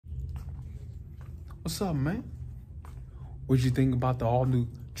What's up, man? What you think about the all-new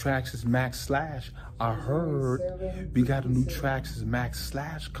Traxxas Maxx Slash? I heard we got a new Traxxas Maxx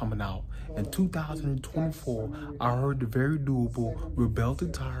Slash coming out in 2024. I heard they're very doable with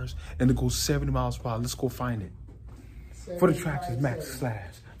belted tires and it goes 70 miles per hour. Let's go find it. For the Traxxas Maxx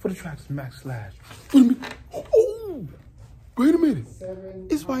Slash. For the Traxxas Maxx Slash. Wait a minute. Oh, wait a minute.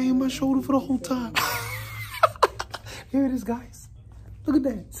 It's right in my shoulder for the whole time. Here it is, guys. Look at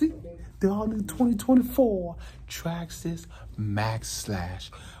that. See? The all-new 2024 Traxxas Maxx Slash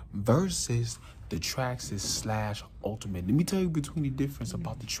versus the Traxxas Slash Ultimate. Let me tell you between the difference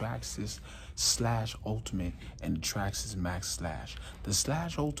about the Traxxas Slash Ultimate and the Traxxas Maxx Slash. The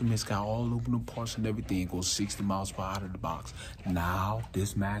Slash Ultimate's got all aluminum parts and everything. It goes 60 miles per hour out of the box. Now,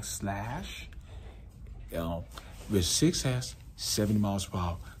 this Maxx Slash, with 6S, 70 miles per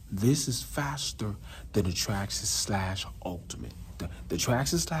hour. This is faster than the Traxxas Slash Ultimate. The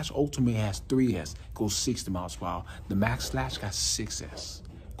Traxxas Slash Ultimate has 3S, goes 60 miles per hour. The Maxx Slash got 6S,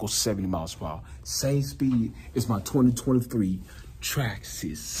 goes 70 miles per hour. Same speed as my 2023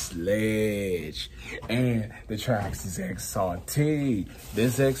 Traxxas Sledge and the Traxxas XRT.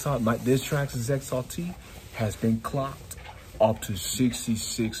 This Traxxas XRT has been clocked up to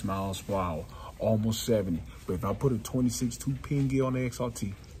 66 miles per hour, almost 70. But if I put a 26.2 pin gear on the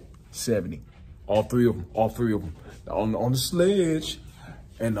XRT, 70. All three of them. On the Sledge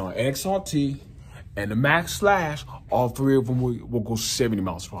and the XRT and the Maxx Slash, all three of them will go 70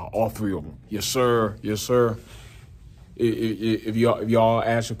 miles per hour. All three of them. Yes, sir. Yes, sir. If y'all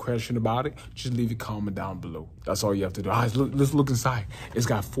ask a question about it, just leave a comment down below. That's all you have to do. All right, let's look inside. It's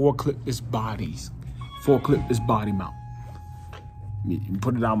got 4 clipless bodies. 4 clipless body mount. Let me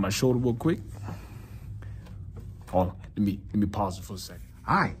put it on my shoulder real quick. Hold on. Let me pause it for a second.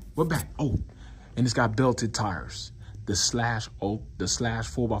 All right, we're back. Oh, and it's got belted tires. The Slash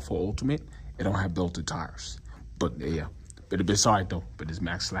 4x4 Ultimate, it don't have belted tires. But yeah, but it's all right though. But this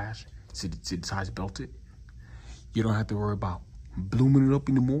Maxx Slash, see the tires belted? You don't have to worry about blooming it up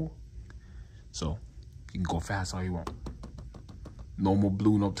anymore. So you can go fast all you want. No more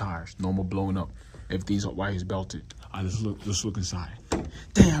blowing up tires. No more blowing up. Everything's up while it's belted. All right, let's look inside.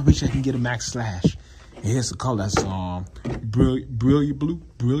 Damn, I wish I can get a Maxx Slash. And here's the color. That's brilliant blue.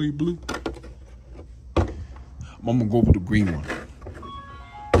 I'm gonna go with the green one.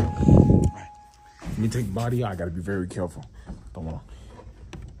 All right. Let me take the body out. I gotta be very careful. Don't wanna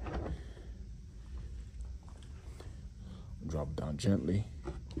drop it down gently.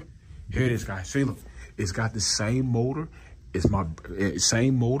 Here it is, guys. See, look, it's got the same motor. It's my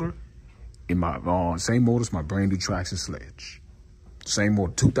same motor as my brand new Traxxas Sledge. Same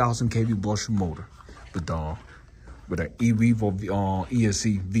motor, 2,000 kV bushing motor, with an eRevo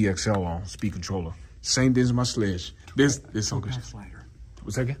ESC VXL on speed controller. Same thing as my Sledge. This 2 pounds lighter.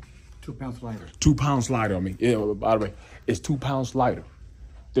 What's that again? 2 pounds lighter. 2 pounds lighter. I mean, yeah. By the way, it's 2 pounds lighter.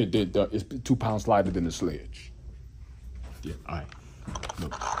 It's 2 pounds lighter than the Sledge. Yeah. All right.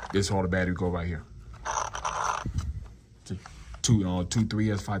 Look, this is all the battery go right here. Two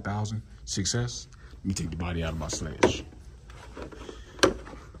 3S 5000 6S. Let me take the body out of my Sledge.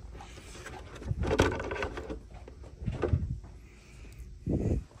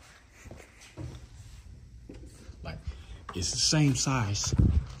 It's the same size.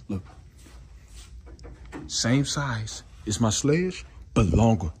 Look. Same size. It's my Sledge, but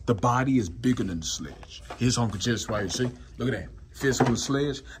longer. The body is bigger than the Sledge. Here's Uncle Jess right here. See? Look at that. Physical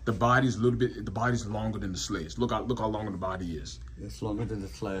Sledge. The body's longer than the Sledge. Look how long the body is. It's longer than the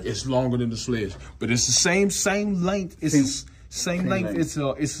Sledge. It's longer than the Sledge. But it's the same length. It's same length. It's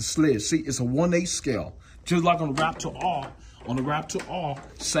a Sledge. See, it's a 1/8 scale. Just like on the Raptor R. On the Raptor R,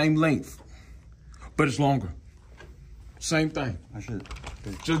 same length. But it's longer. Same thing.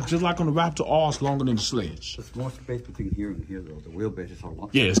 Just like on the Raptor R, it's longer than the Sledge. There's more space between here and here, though. The wheelbase is all long.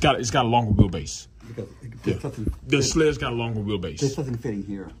 Yeah, it's got a longer wheelbase. Because the Sledge got a longer wheelbase. This doesn't fit in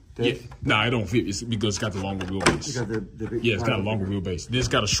here. Yeah, nah, it don't fit. It's because it's got the longer wheelbase. Yeah, it's got a longer wheelbase. This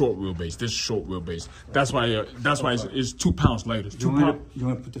got a short wheelbase. This is short wheelbase. That's why it's 2 pounds lighter. You want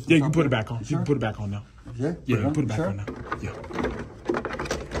to put this on? Yeah, you can put it back on. Sure. You can put it back on now. Yeah, you can put it back on now.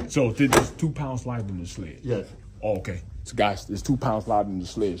 Yeah. So this is 2 pounds lighter than the Sledge. Yes. Oh, okay. So guys, it's 2 pounds lighter than the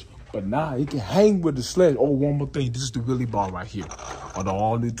Sledge. But now it can hang with the Sledge. Oh, one more thing. This is the Willy bar right here on the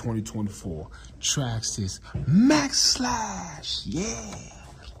all new 2024 Traxxas Maxx Slash. Yeah.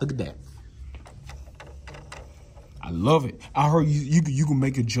 Look at that. I love it. I heard you can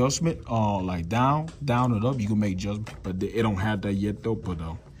make adjustment, like down and up. You can make adjustment, but it don't have that yet though. But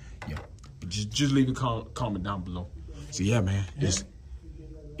yeah. But just leave a comment down below. So yeah, man, it's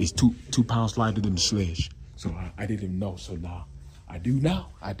two pounds lighter than the Sledge. So I didn't know. So now I do now,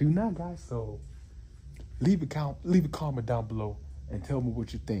 guys. So Leave a comment down below and tell me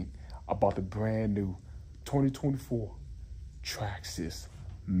what you think about the brand new 2024 Traxxas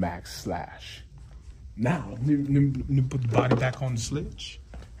Maxx Slash. Now, let me put the body back on the sledge.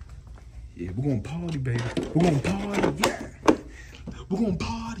 Yeah, we're gonna party, baby. We're gonna party, yeah. We're gonna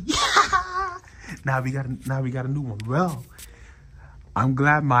party, yeah. Now we got a new one. Well, I'm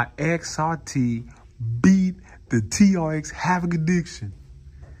glad my XRT beat the TRX Havoc Addiction.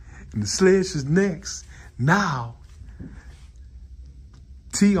 And the sledge is next. Now,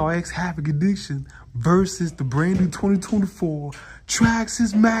 TRX Havoc Addiction versus the brand new 2024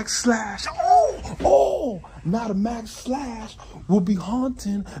 Traxxas Maxx Slash. Oh, now the Maxx Slash will be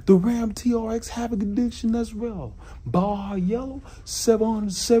haunting the Ram TRX Havoc Addiction as well. Bar yellow,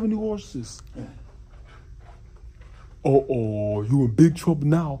 770 horses. You in big trouble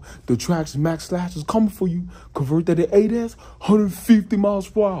now. The Traxxas Maxx Slash is coming for you. Convert that to 8S, 150 miles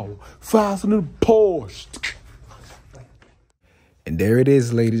per hour. Faster than a Porsche. And there it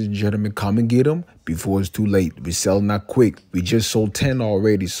is, ladies and gentlemen. Come and get them before it's too late. We're selling out quick. We just sold 10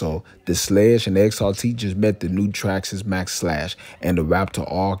 already. So the Slash and the XRT just met the new Traxxas Maxx Slash. And the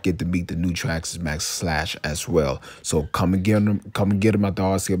Raptor R get to meet the new Traxxas Maxx Slash as well. So come and get them. Come and get them at the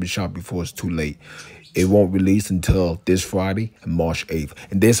RCW shop before it's too late. It won't release until this Friday, March 8th.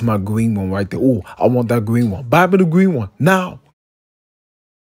 And there's my green one right there. Oh, I want that green one. Buy me the green one now.